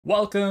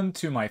Welcome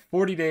to my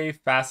 40-day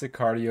fasted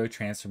cardio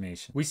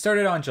transformation. We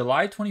started on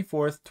July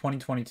 24th,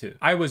 2022.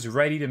 I was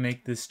ready to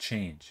make this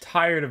change.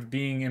 Tired of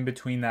being in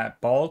between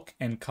that bulk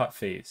and cut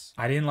phase.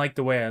 I didn't like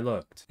the way I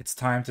looked. It's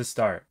time to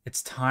start.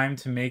 It's time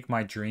to make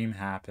my dream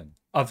happen.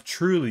 Of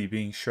truly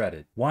being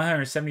shredded.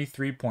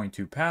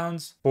 173.2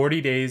 pounds,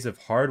 40 days of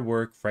hard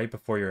work right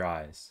before your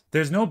eyes.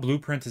 There's no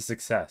blueprint to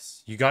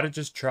success. You gotta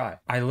just try.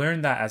 I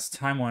learned that as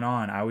time went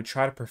on, I would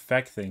try to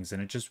perfect things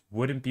and it just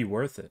wouldn't be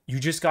worth it. You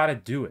just gotta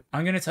do it.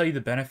 I'm gonna tell you the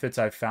benefits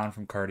I've found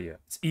from cardio.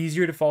 It's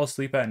easier to fall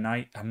asleep at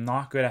night. I'm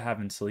not good at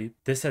having sleep.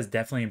 This has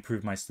definitely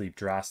improved my sleep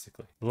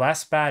drastically.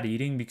 Less bad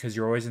eating because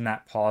you're always in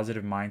that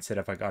positive mindset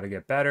of I gotta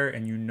get better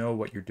and you know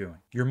what you're doing.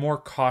 You're more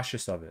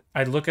cautious of it.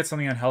 I'd look at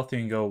something unhealthy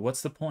and go,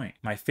 what's the point?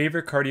 My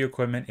favorite cardio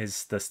equipment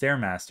is the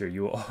stairmaster.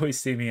 You will always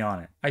see me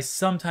on it. I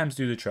sometimes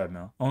do the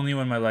treadmill, only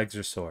when my legs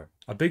are sore.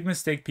 A big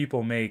mistake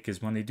people make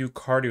is when they do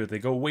cardio, they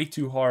go way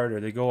too hard or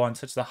they go on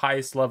such the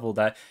highest level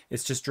that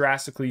it's just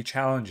drastically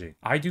challenging.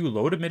 I do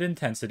low to mid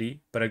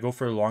intensity, but I go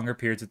for longer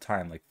periods of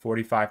time, like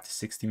 45 to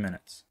 60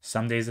 minutes.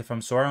 Some days if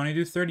I'm sore, I only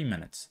do 30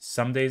 minutes.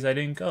 Some days I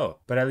didn't go.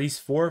 But at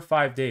least 4 or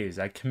 5 days,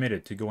 I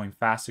committed to going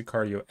fasted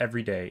cardio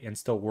every day and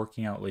still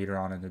working out later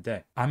on in the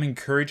day. I'm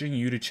encouraging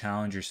you to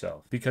challenge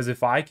yourself because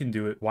if I can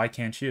do it, why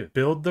can't you?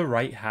 Build the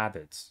right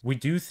habits. We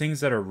do things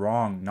that are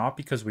wrong, not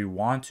because we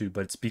want to,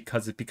 but it's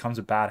because it becomes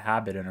a bad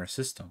habit in our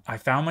system. I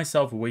found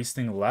myself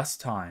wasting less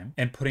time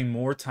and putting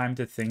more time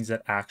to things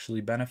that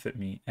actually benefit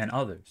me and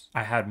others.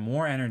 I had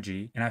more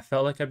energy and I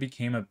felt like I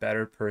became a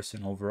better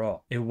person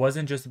overall. It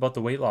wasn't just about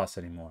the weight loss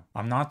anymore.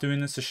 I'm not doing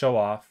this to show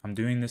off. I'm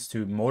doing this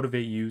to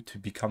motivate you to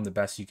become the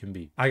best you can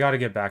be. I gotta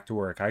get back to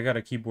work. I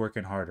gotta keep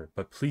working harder.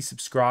 But please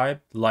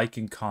subscribe, like,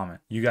 and comment.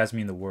 You guys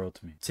mean the world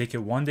to me. Take it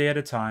one day at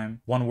a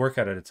time, one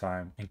workout at a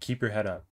time, and keep your head up.